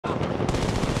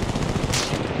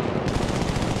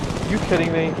you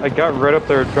kidding me? I got right up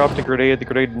there, dropped a grenade, the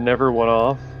grenade never went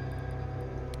off.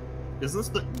 Is this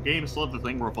the game still have the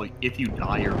thing where, like, if you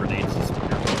die, your grenades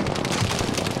disappear?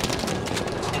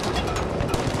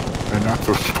 I'm not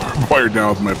so wired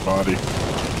down with my body.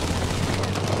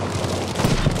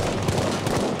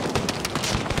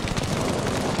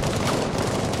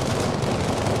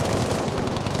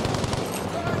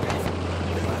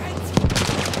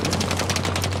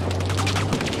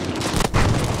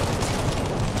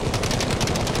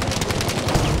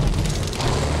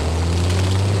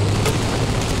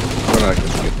 I can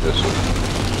get this one.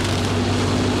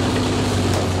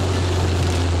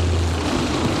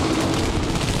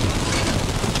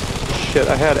 Shit,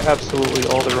 I had absolutely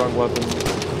all the wrong weapons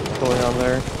going on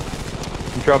there.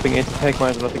 I'm dropping anti-tank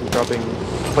mines, and I think I'm dropping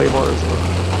claymores.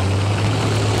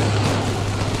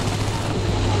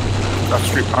 That's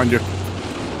straight behind you.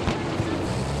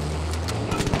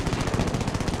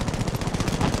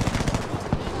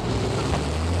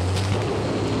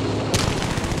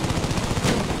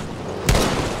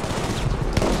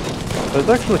 I was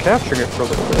actually capturing it for a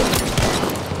little bit.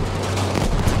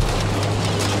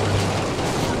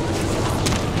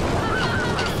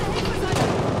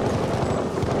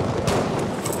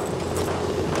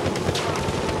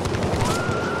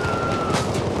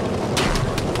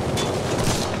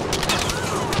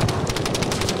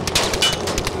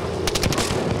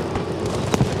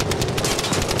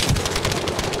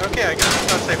 Okay, I guess it's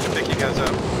not safe to pick you guys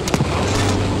up.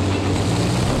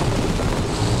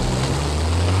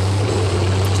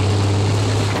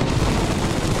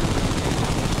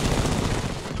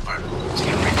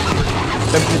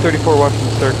 MG-34 watching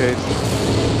the staircase.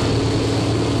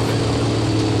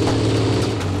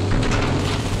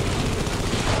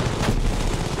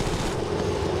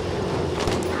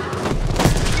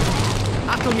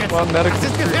 Come on, medics, 3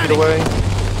 feet away.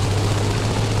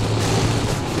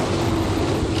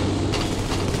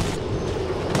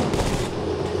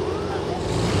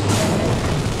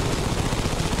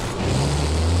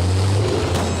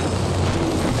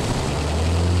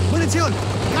 Munition!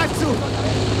 Greif zu!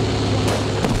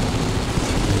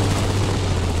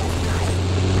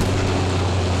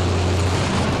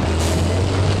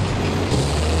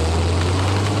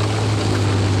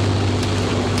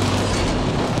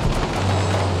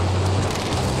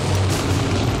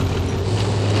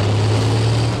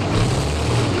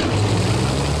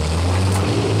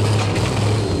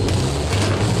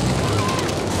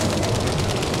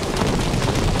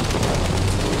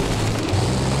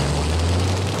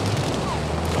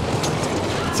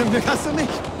 Zum Glück hast du mich!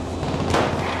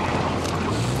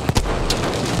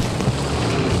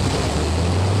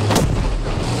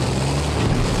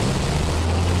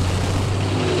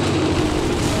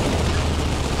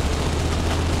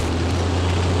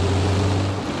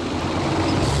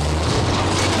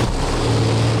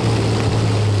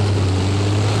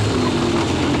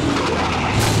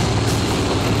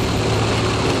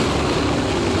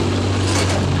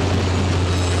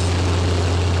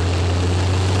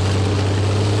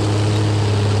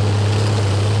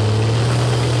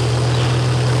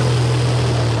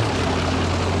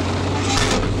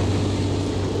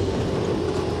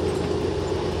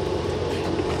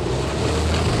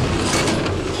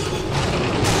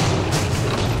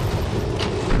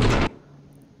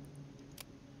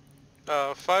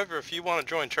 Fiver, if you want to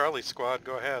join Charlie's squad,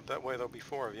 go ahead. That way there'll be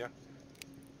 4 of you.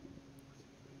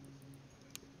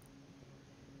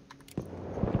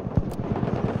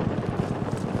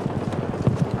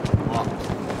 Locked.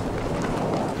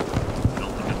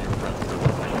 Don't think of your friends.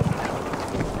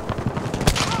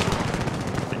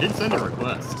 I did send a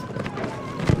request.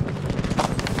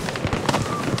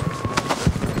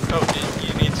 Oh,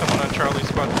 you need someone on Charlie's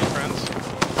squad to be friends?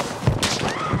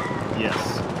 Yes.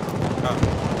 Oh.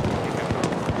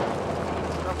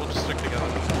 We'll just stick together.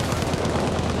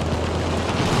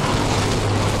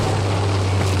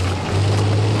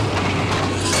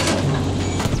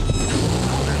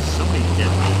 There's so many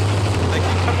kids. They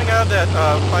keep coming out that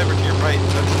Fiver to your right,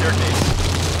 that staircase.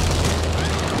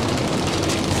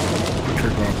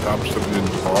 Trigger on top, something in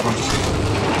the bottom.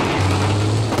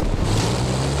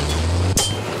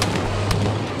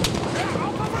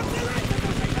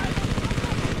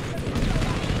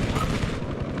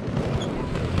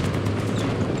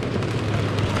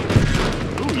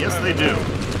 Yes, they do.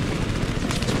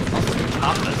 Also, the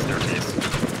top of that staircase.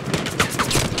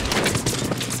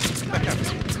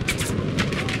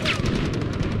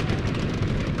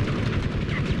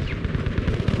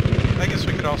 I guess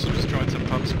we could also just join some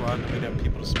pub squad and we'd have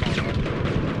people to spawn on.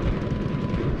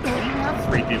 You have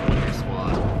 3 people in your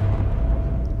squad.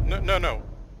 No.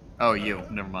 Oh, you.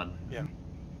 Never mind. Yeah.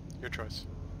 Your choice.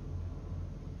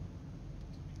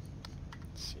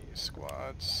 see,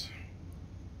 squads.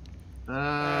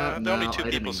 No, the only two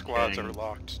item people squads gang. are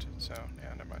locked, so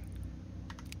yeah, never mind.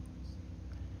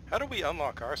 How do we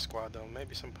unlock our squad though?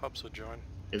 Maybe some pubs would join.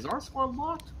 Is our squad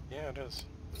locked? Yeah, it is.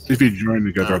 If you join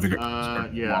together, I think it's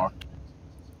yeah. locked.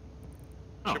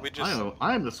 Oh, Should we just?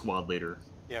 I am the squad leader.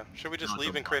 Yeah, should we just No,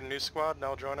 leave and create a new squad and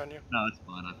I'll join on you? No, it's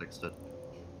fine. I fixed it.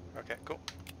 Okay, cool.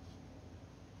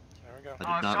 There we go.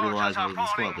 I did not realize I was the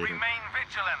squad leader.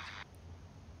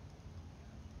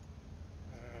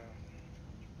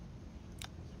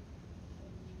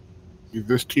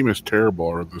 This team is terrible,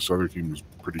 or this other team is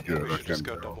pretty good. We I should just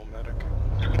can't go tell. double medic.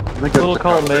 I think Little that's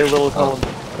column the A, little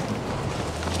combination. column.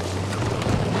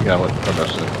 Yeah, what I'm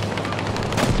missing.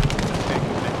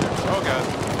 Oh god.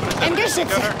 What is that?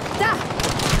 Gunner? Da!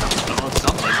 Oh, it's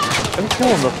something. I'm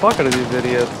killing the fuck out of these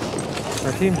idiots.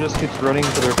 Our team just keeps running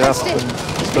to their deaths and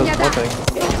just does nothing.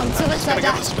 Komm zurück, Gonna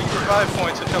get the Soldat. sweet revive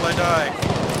points until I die.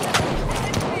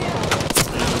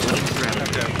 It's a winning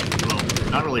strategy.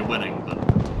 Well, not really winning, but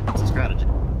it's a strategy.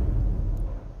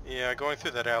 Yeah, going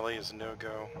through that alley is a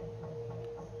no-go.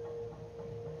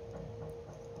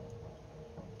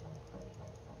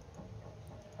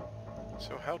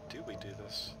 So how do we do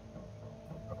this?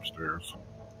 Upstairs.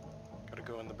 Gotta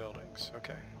go in the buildings.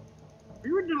 Okay.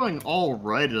 We were doing all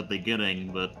right at the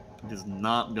beginning, but it has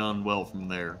not gone well from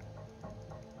there.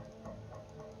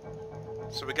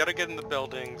 So we gotta get in the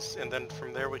buildings, and then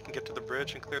from there we can get to the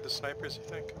bridge and clear the snipers, you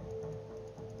think?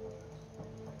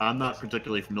 I'm not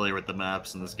particularly familiar with the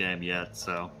maps in this game yet,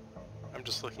 so... I'm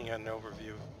just looking at an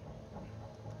overview.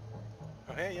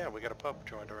 Oh hey, yeah, we got a pub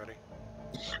joined already.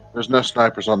 There's no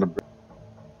snipers on the bridge.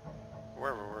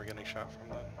 Wherever we're getting shot from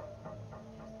then.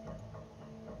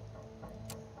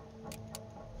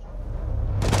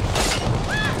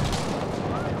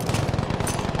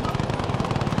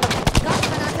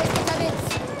 Granate ist unterwegs.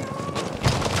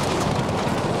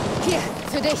 Hier,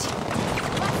 für dich.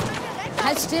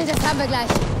 Halt still, das haben wir gleich.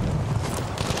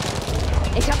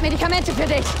 Ich habe Medikamente für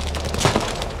dich.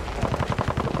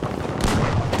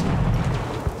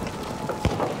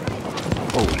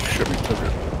 Holy shit, we took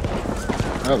it.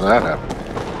 How did that happen?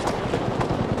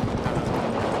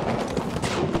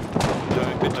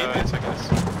 Good teammates, I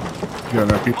guess. Yeah,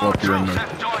 there are people up here in the...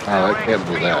 Oh, I can't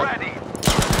do that.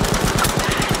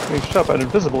 Being shot by an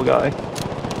invisible guy.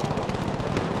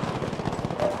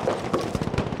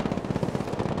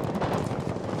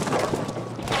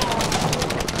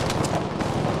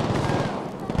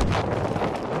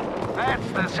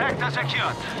 That's the sector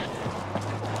secured.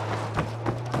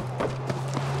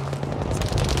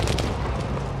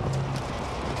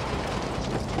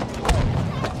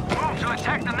 Move to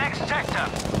attack the next sector.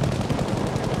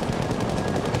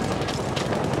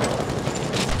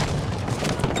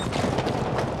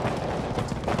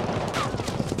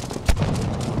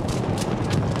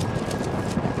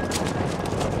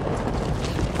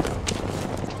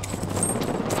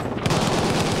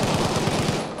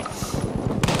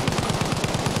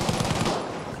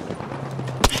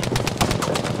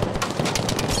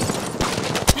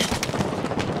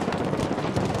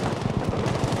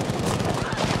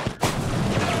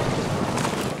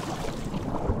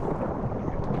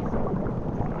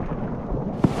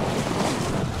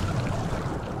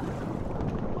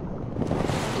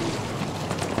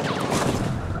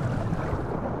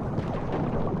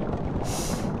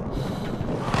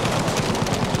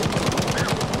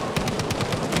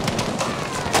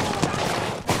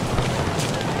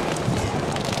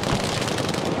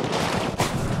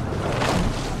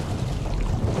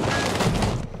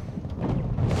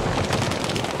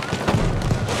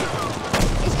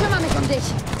 Ich kümmere mich um dich.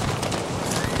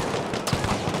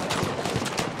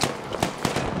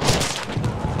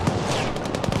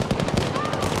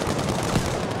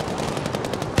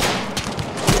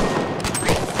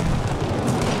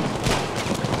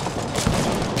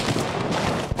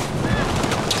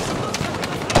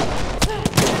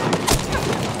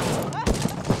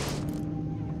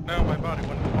 No, my body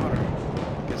went in the water.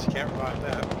 Guess you can't revive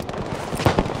that.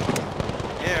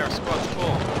 Yeah, our squad's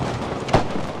full.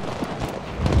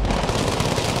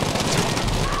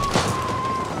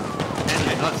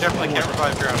 Definitely can't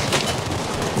revive ground.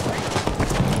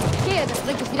 Hier, das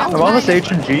bringt dich wieder I'm on this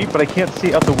H&G, but I can't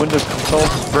see out the windows themselves.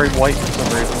 It's very white for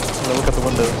some reason when I look at the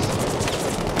windows.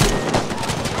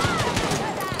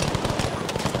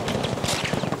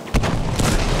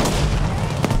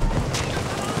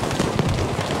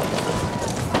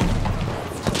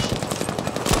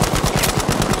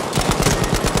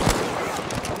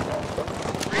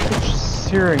 It's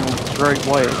searing bright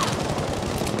white.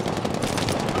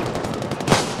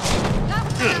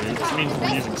 Good, it means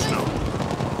we're using snow.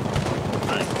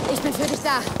 Right. Ich bin für dich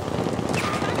da.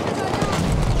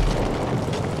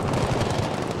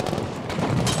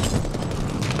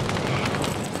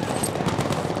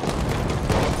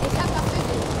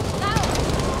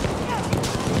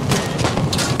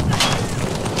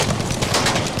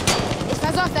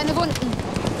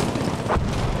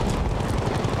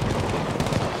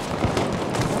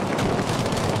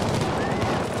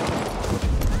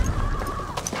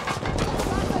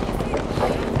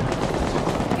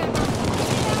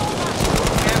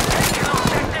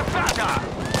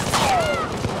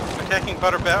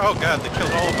 Butter bat. Oh god, they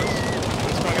killed all of us.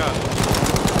 What's going on?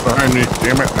 Behind me.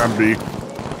 Damn it, I'm B.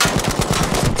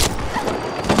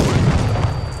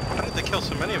 How did they kill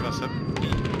so many of us?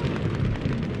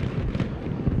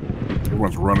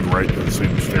 Everyone's running right to the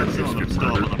same staircase. Some of them Getting still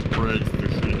up murdered. on the bridge. They're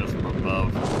shooting us from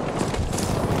above.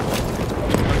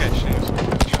 Okay, she's.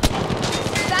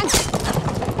 Thanks.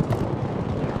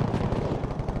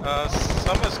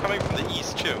 Some is coming from the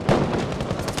east too.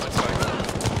 Looks like.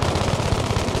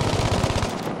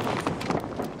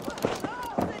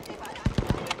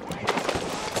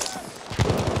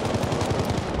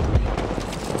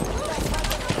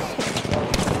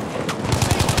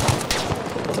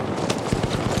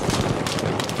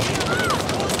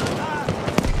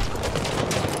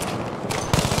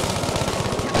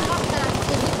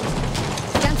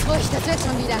 Ganz ruhig, das wird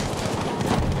schon wieder.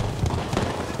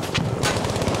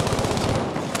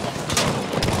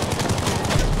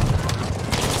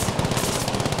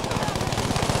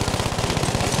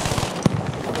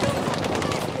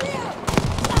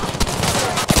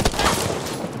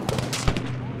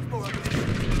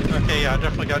 Okay, yeah, I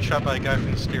definitely got shot by a guy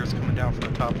from the stairs coming down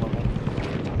from the top level.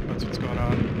 That's what's going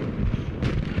on.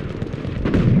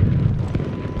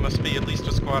 Must be at least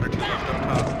a squad or two left up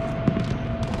top.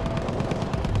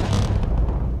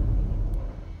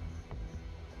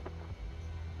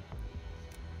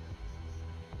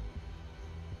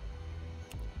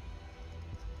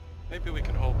 Maybe we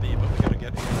can hold B, but we gotta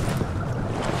get here.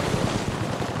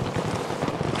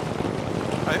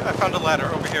 I found a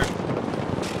ladder over here.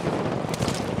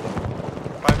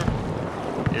 Fiverr?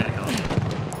 Yeah, go on.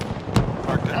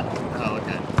 Marked it. Oh,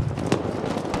 okay.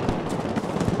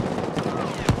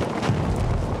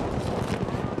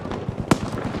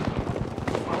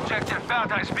 Objective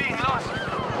Bertha is being lost.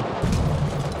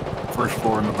 First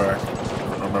floor in the back.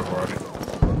 On my body.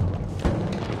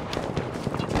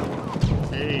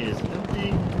 Hey, is it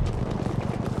empty?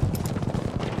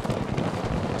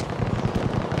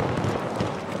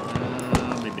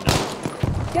 Maybe not.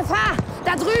 Gefahr!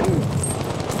 Da drüben!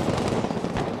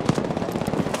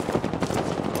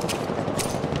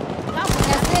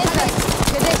 Erste Hilfe!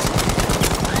 Für dich!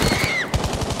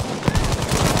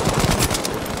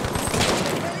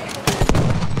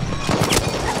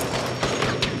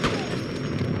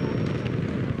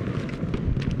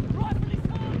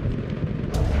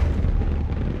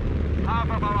 Half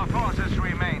of our forces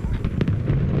remain.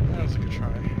 That was a good try.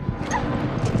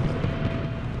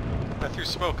 I threw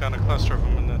smoke on a cluster of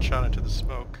them and then shot into the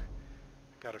smoke.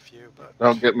 Got a few, but...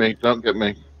 Don't get me. Don't get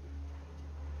me.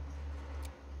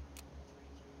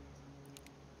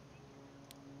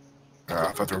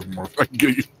 I thought there was more I can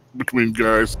get you between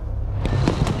guys.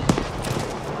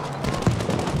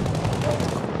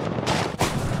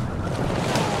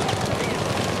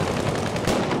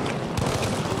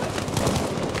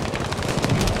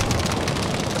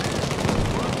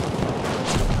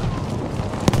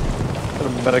 Got a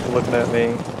medic looking at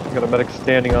me. Got a medic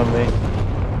standing on me.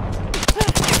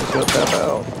 Just that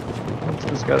out.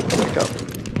 Just gotta wake up.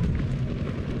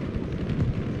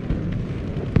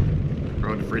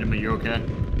 Road to freedom, are you okay?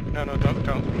 No,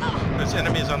 don't. There's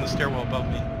enemies on the stairwell above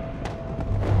me.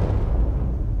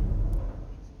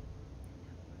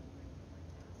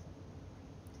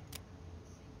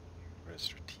 Very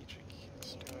strategic.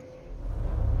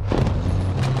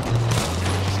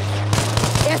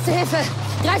 Erste Hilfe!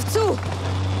 Greif zu!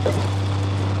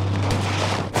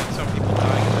 Some people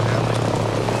dying in the alley.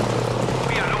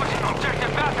 We are losing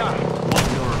objective Bertha. Well,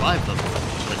 you'll revive them.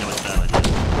 But no, it's valid.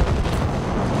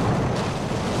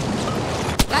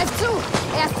 Greif zu!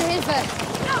 Erste Hilfe!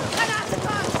 No, Granate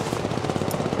kommt!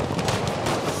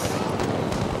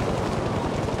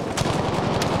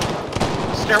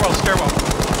 Stairwell.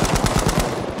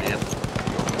 Yep.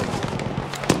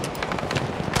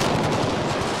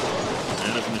 And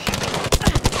there's a machine gun.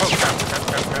 Oh, crap.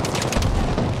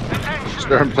 Attention.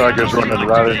 Storm Tiger's running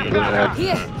right into the head.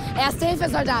 Hier! Erste Hilfe,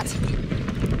 Soldat!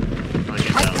 Trying to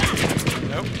get down.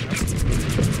 Nope.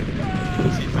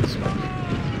 Let's see if it's smoke.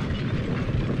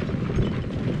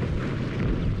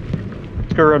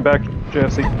 Let's go run back,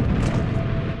 Jesse.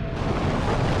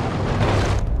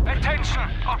 Attention.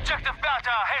 Objective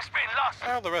Bertha has been lost.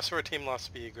 Well, the rest of our team lost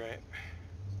speed, great.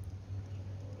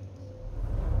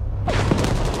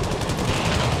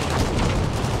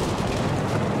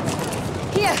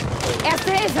 Hier!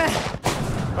 Erste Hilfe!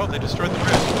 Oh, they destroyed the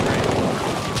bridge. Great.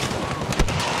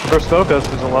 First focus,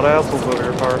 there's a lot of assholes over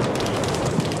here, Park.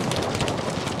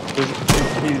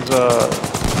 He's,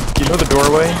 you know the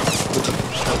doorway?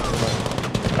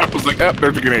 I was like, ah,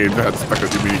 there's a grenade. That's not gonna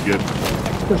do me good.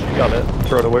 You got it.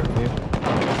 Throw it away from you.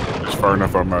 It's far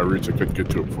enough on my reach I couldn't get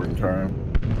to it before in time.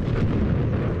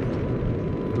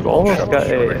 We've almost got I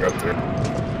A. got there.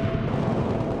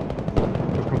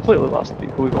 We've completely lost B,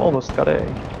 but we've almost got A.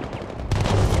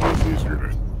 It's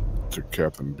easier to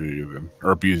cap than B then.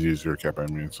 Or B is easier to cap, I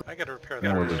mean. So. I gotta repair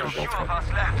Yeah, that. we're one. losing Few both of of them. us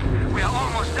left. We are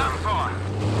almost done for.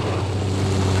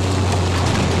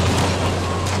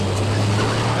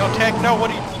 No, tank, no, what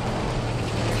are you...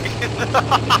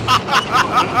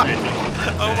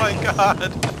 Oh my god!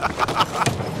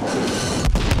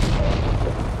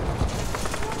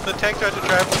 The tank tried to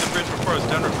drive to the bridge before I was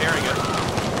done repairing it.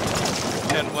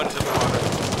 And went into the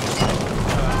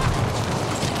water.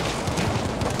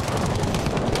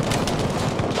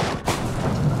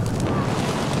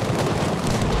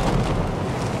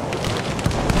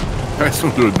 Nice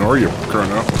one to ignore you,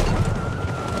 Chrono.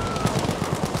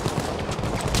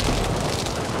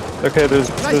 Okay, there's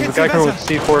a guy coming with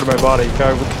C4 to my body.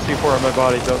 Guy with C4 on my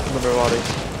body, don't come to my body.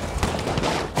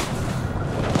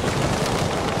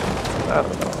 I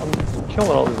don't know, I'm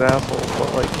killing all these assholes,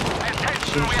 but like...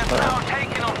 Attention, we have now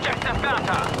taken objective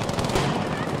Bertha.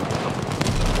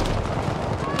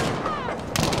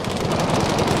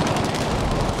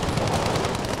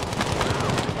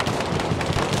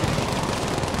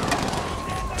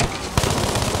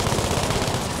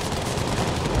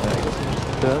 I guess I'm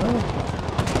just done.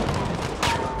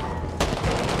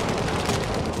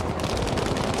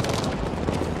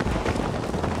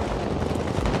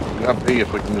 Got B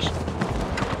if we can just.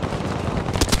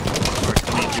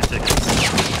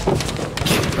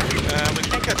 We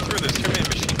can't get through this. Too many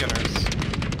machine gunners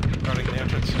guarding the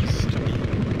entrances to be.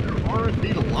 There are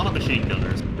indeed a lot of machine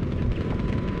gunners.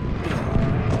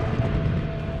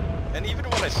 And even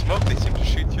when I smoke, they seem to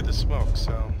shoot through the smoke,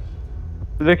 so...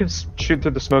 They can shoot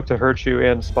through the smoke to hurt you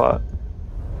and spot.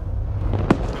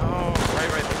 Oh, right,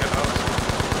 they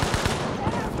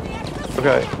got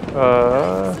Okay,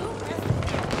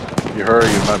 If you hurry,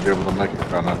 you might be able to make it,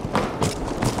 Chrono.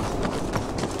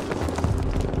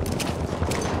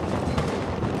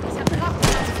 Ich habe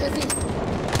Rauchgranate für Sie.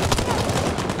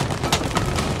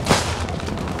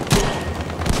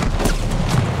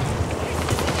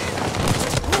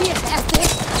 Hier, erste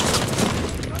Hilfe.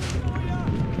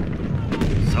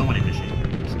 So many machine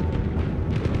gunners.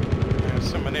 Yeah,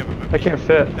 so many of them. I can't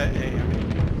fit.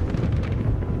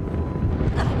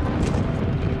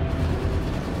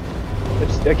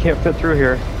 I can't fit through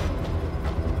here.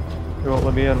 They won't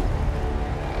let me in.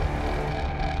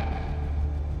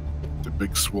 The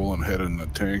big swollen head in the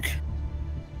tank.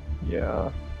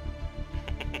 Yeah.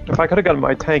 If I could have gotten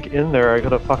my tank in there, I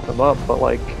could have fucked them up, but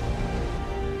like...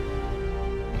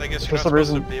 I guess For you're not some supposed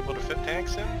reason- to be able to fit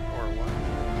tanks in, or what?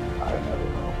 I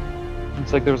don't know.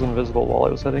 It's like there was an invisible wall I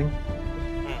was hitting.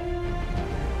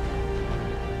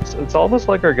 It's almost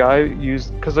like our guy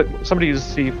used... Because somebody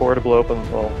used C4 to blow open...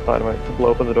 Well, dynamite to blow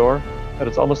open the door. And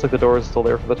it's almost like the door is still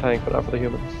there for the tank, but not for the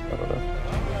humans. I don't know.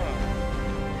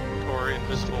 Or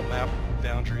invisible map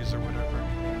boundaries or whatever.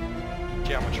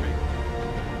 Geometry.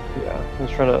 Yeah, I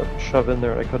was trying to shove in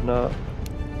there and I could not.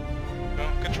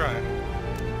 Well, good try.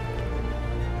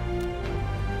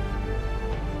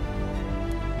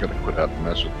 Gotta quit out and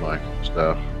mess with my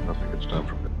stuff. Nothing gets done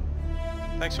from it.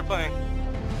 Thanks for playing.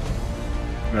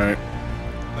 Alright.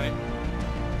 Bye.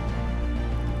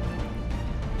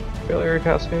 Failure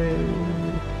cascade.